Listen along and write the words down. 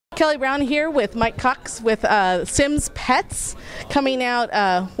Kelly Brown here with Mike Cox with Sims Pets coming out.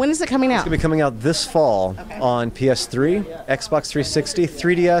 When is it coming out? It's going to be coming out this fall on PS3, Xbox 360,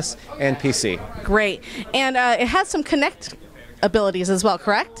 3DS, and PC. Great. And it has some Connect abilities as well,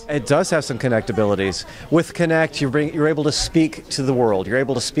 correct? It does have some Connect abilities. With Connect, you're able to speak to the world. You're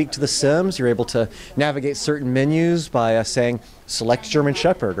able to speak to the Sims. You're able to navigate certain menus by saying, select German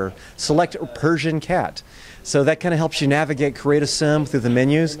Shepherd or select Persian Cat. So that kind of helps you navigate, create a sim through the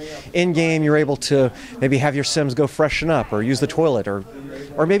menus. In-game, you're able to maybe have your Sims go freshen up or use the toilet or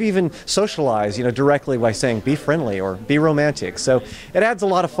maybe even socialize, directly by saying be friendly or be romantic. So it adds a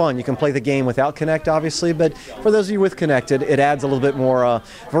lot of fun. You can play the game without Connect, obviously, but for those of you with Connected, it adds a little bit more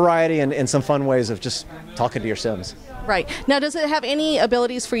variety and some fun ways of just talking to your Sims. Right. Now, does it have any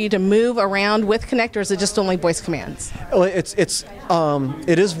abilities for you to move around with Connect, or is it just only voice commands? Well, it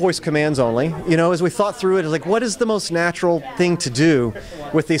is voice commands only. As we thought through it, like what is the most natural thing to do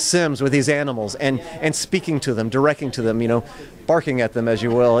with these Sims, with these animals, and speaking to them, directing to them, barking at them, as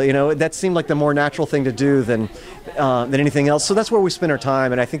you will. That seemed like the more natural thing to do than anything else. So that's where we spend our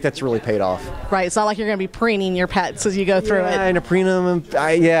time, and I think that's really paid off. Right. It's not like you're going to be preening your pets as you go through it. And preen them.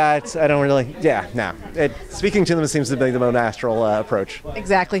 Speaking to them seems to be the most natural approach.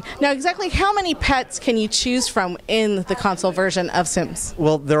 Exactly. Now, exactly how many pets can you choose from in the console version of Sims?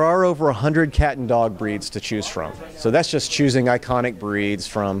 Well, there are over 100 cat and dog breeds to choose from. So that's just choosing iconic breeds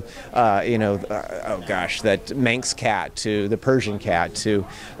from, that Manx cat to the Persian cat to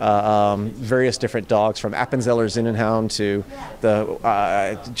various different dogs from Appenzeller Zinnenhound to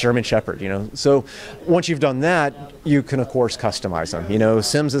the German Shepherd. So once you've done that, you can of course customize them.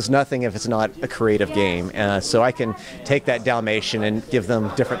 Sims is nothing if it's not a creative game. So I can take that Dalmatian and give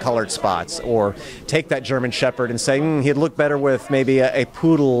them different colored spots, or take that German Shepherd and say he'd look better with maybe a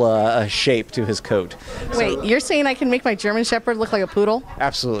poodle shape to his coat. Wait, you're saying I can make my German Shepherd look like a poodle?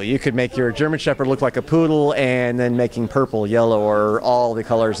 Absolutely. You could make your German Shepherd look like a poodle and then making purple, yellow, or all the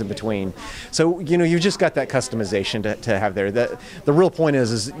colors in between. So, you've just got that customization to have there. The real point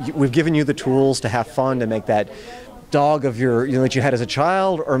is we've given you the tools to have fun, to make that dog of your, that you had as a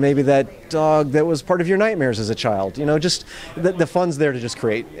child, or maybe that dog that was part of your nightmares as a child. Just the fun's there to just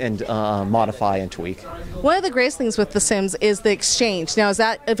create and modify and tweak. One of the greatest things with The Sims is the exchange. Now, is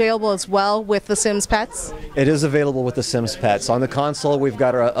that available as well with The Sims Pets? It is available with The Sims Pets. On the console, we've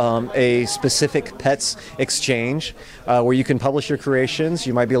got a specific pets exchange where you can publish your creations.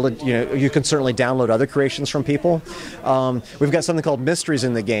 You might be able to, you can certainly download other creations from people. We've got something called mysteries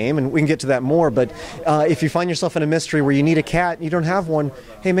in the game, and we can get to that more, but if you find yourself in a mystery where you need a cat and you don't have one,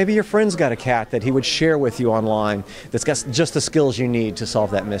 hey, maybe your friend's got a cat that he would share with you online that's got just the skills you need to solve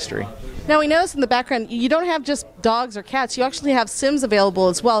that mystery. Now, we notice in the background you don't have just dogs or cats, you actually have Sims available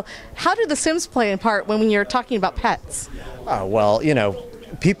as well. How do the Sims play a part when you're talking about pets?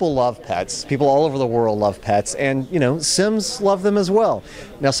 People love pets. People all over the world love pets, and Sims love them as well.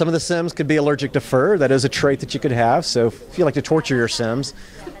 Now, some of the Sims could be allergic to fur. That is a trait that you could have. So if you like to torture your Sims,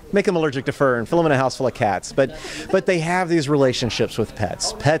 make them allergic to fur and fill them in a house full of cats. But they have these relationships with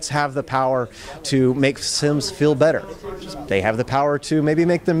pets. Pets have the power to make Sims feel better. They have the power to maybe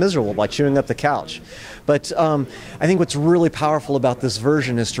make them miserable by chewing up the couch. But I think what's really powerful about this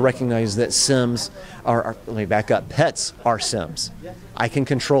version is to recognize that Sims let me back up, pets are Sims. I can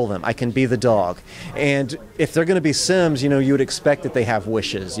control them. I can be the dog. And if they're going to be Sims, you would expect that they have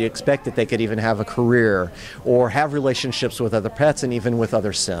wishes. You expect that they could even have a career or have relationships with other pets and even with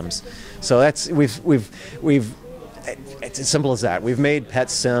other Sims. So that's it's as simple as that. We've made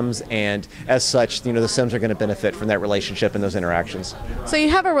pets Sims, and as such, the Sims are going to benefit from that relationship and those interactions. So you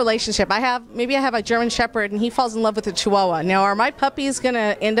have a relationship. Maybe I have a German Shepherd, and he falls in love with a Chihuahua. Now, are my puppies going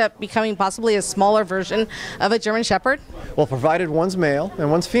to end up becoming possibly a smaller version of a German Shepherd? Well, provided one's male and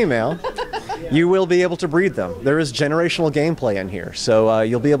one's female, you will be able to breed them. There is generational gameplay in here, so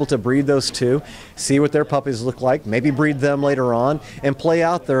you'll be able to breed those two, see what their puppies look like, maybe breed them later on, and play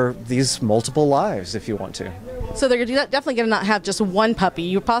out these multiple lives if you want to. So they're definitely going to not have just one puppy.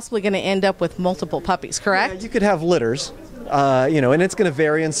 You're possibly going to end up with multiple puppies, correct? Yeah, you could have litters, and it's going to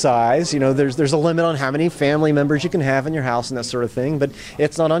vary in size. There's a limit on how many family members you can have in your house and that sort of thing, but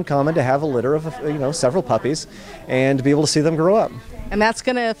it's not uncommon to have a litter of, several puppies and to be able to see them grow up. And that's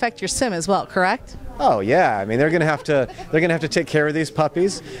going to affect your sim as well, correct? Oh yeah, I mean they're going to have to take care of these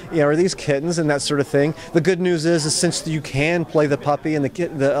puppies, or these kittens and that sort of thing. The good news is since you can play the puppy and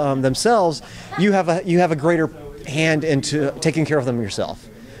the themselves, you have a greater hand into taking care of them yourself.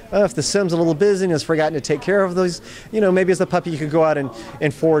 If the Sim's a little busy and has forgotten to take care of those, maybe as the puppy you could go out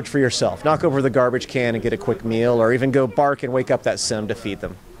and forage for yourself, knock over the garbage can and get a quick meal, or even go bark and wake up that Sim to feed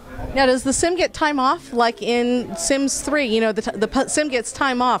them. Now, does the sim get time off like in Sims 3? You know, the sim gets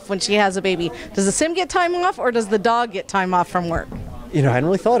time off when she has a baby. Does the sim get time off, or does the dog get time off from work? You know, I hadn't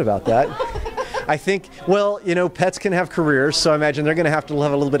really thought about that. I think, well, you know, pets can have careers, so I imagine they're going to have to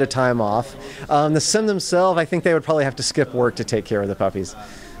have a little bit of time off. The sim themselves, I think they would probably have to skip work to take care of the puppies.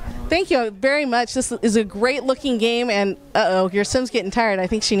 Thank you very much. This is a great looking game, and your sim's getting tired. I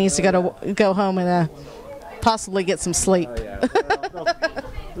think she needs to go home and possibly get some sleep. Oh, yeah.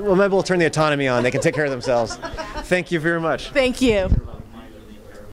 Well, maybe we'll turn the autonomy on. They can take care of themselves. Thank you very much. Thank you.